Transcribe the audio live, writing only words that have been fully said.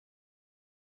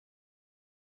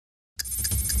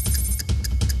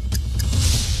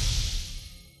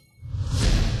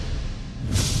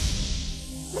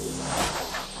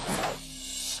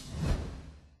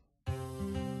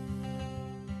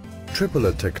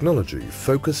TriPollar technology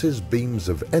focuses beams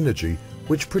of energy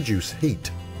which produce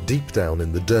heat deep down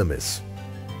in the dermis.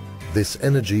 This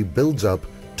energy builds up,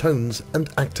 tones and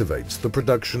activates the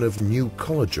production of new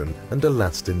collagen and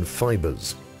elastin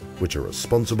fibers, which are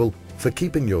responsible for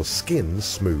keeping your skin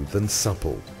smooth and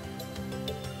supple.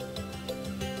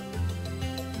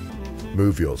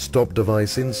 Move your stop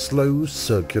device in slow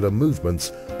circular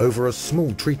movements over a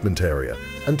small treatment area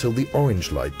until the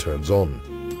orange light turns on.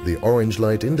 The orange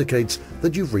light indicates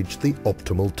that you've reached the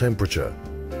optimal temperature.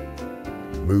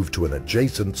 Move to an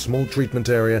adjacent small treatment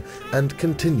area and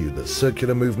continue the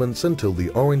circular movements until the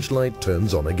orange light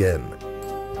turns on again.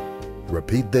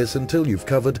 Repeat this until you've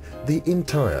covered the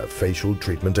entire facial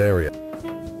treatment area.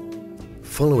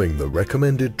 Following the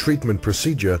recommended treatment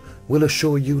procedure will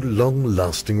assure you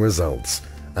long-lasting results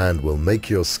and will make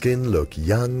your skin look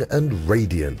young and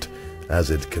radiant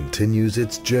as it continues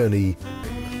its journey